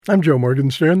I'm Joe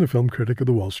Morgenstern, the film critic of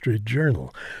the Wall Street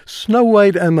Journal. Snow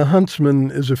White and the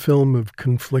Huntsman is a film of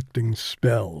conflicting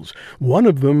spells. One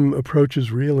of them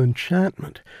approaches real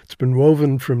enchantment. It's been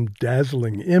woven from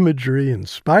dazzling imagery,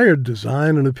 inspired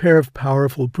design, and a pair of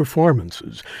powerful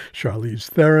performances. Charlize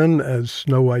Theron as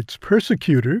Snow White's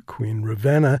persecutor, Queen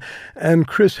Ravenna, and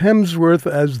Chris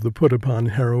Hemsworth as the put-upon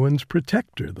heroine's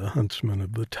protector, the huntsman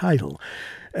of the title.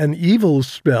 An evil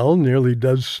spell nearly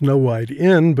does Snow White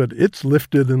in, but it's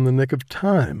lifted in the nick of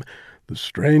time. The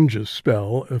strangest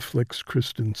spell afflicts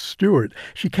Kristen Stewart.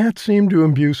 She can't seem to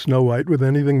imbue Snow White with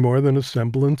anything more than a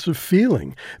semblance of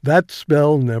feeling. That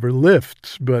spell never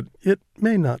lifts, but it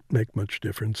may not make much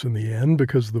difference in the end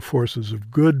because the forces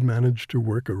of good manage to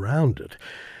work around it.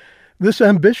 This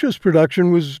ambitious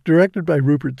production was directed by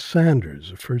Rupert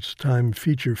Sanders, a first-time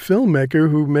feature filmmaker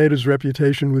who made his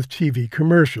reputation with TV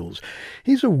commercials.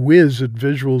 He's a whiz at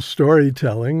visual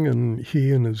storytelling, and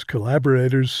he and his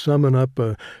collaborators summon up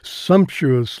a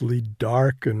sumptuously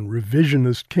dark and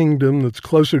revisionist kingdom that's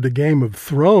closer to Game of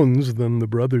Thrones than the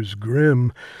Brothers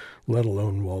Grimm, let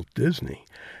alone Walt Disney.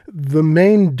 The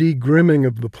main degrimming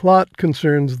of the plot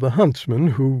concerns the huntsman,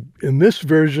 who, in this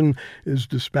version, is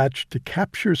dispatched to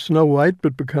capture Snow White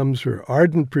but becomes her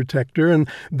ardent protector and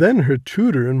then her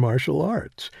tutor in martial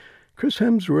arts. Chris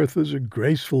Hemsworth is a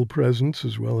graceful presence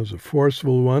as well as a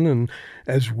forceful one, and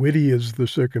as witty as the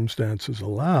circumstances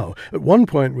allow. At one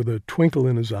point, with a twinkle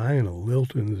in his eye and a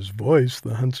lilt in his voice,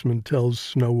 the huntsman tells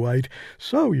Snow White,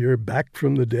 "So you're back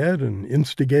from the dead and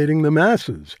instigating the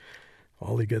masses."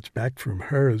 All he gets back from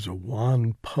her is a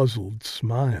wan, puzzled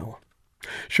smile.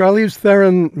 Charlize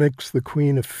Theron makes the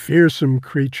queen a fearsome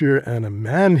creature and a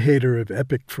man-hater of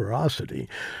epic ferocity.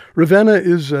 Ravenna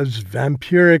is as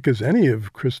vampiric as any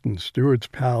of Kristen Stewart's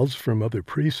pals from other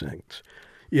precincts.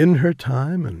 In her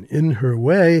time and in her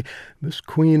way, this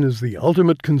queen is the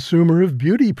ultimate consumer of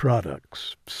beauty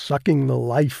products, sucking the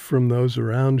life from those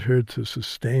around her to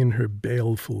sustain her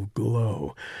baleful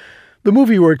glow. The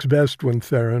movie works best when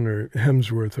Theron or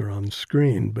Hemsworth are on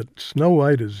screen, but Snow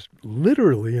White is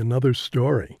literally another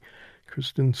story.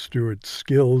 Kristen Stewart's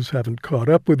skills haven't caught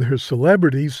up with her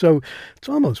celebrity, so it's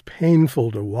almost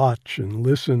painful to watch and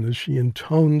listen as she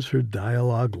intones her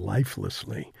dialogue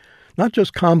lifelessly. Not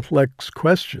just complex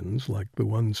questions like the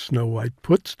one Snow White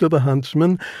puts to the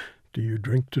huntsman, "Do you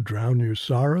drink to drown your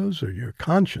sorrows or your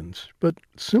conscience?" but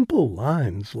simple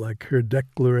lines like her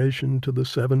declaration to the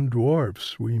 7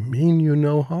 dwarfs, "We mean you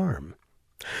no harm."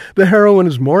 The heroine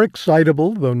is more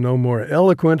excitable, though no more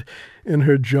eloquent, in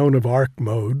her Joan of Arc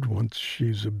mode once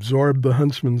she's absorbed the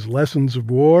huntsman's lessons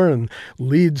of war and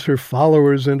leads her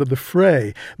followers into the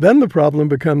fray. Then the problem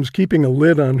becomes keeping a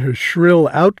lid on her shrill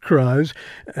outcries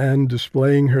and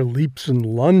displaying her leaps and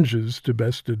lunges to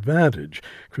best advantage.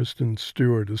 Kristen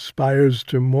Stewart aspires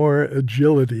to more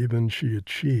agility than she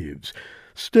achieves.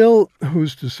 Still,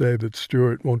 who's to say that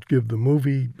Stewart won't give the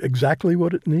movie exactly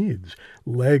what it needs?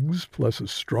 Legs plus a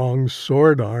strong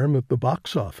sword arm at the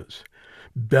box office.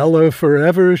 Bella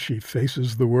forever, she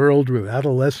faces the world with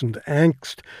adolescent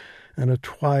angst and a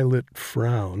twilit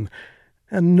frown.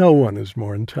 And no one is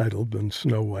more entitled than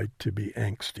Snow White to be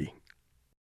angsty.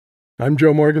 I'm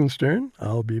Joe Morgenstern.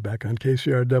 I'll be back on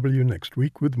KCRW next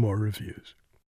week with more reviews.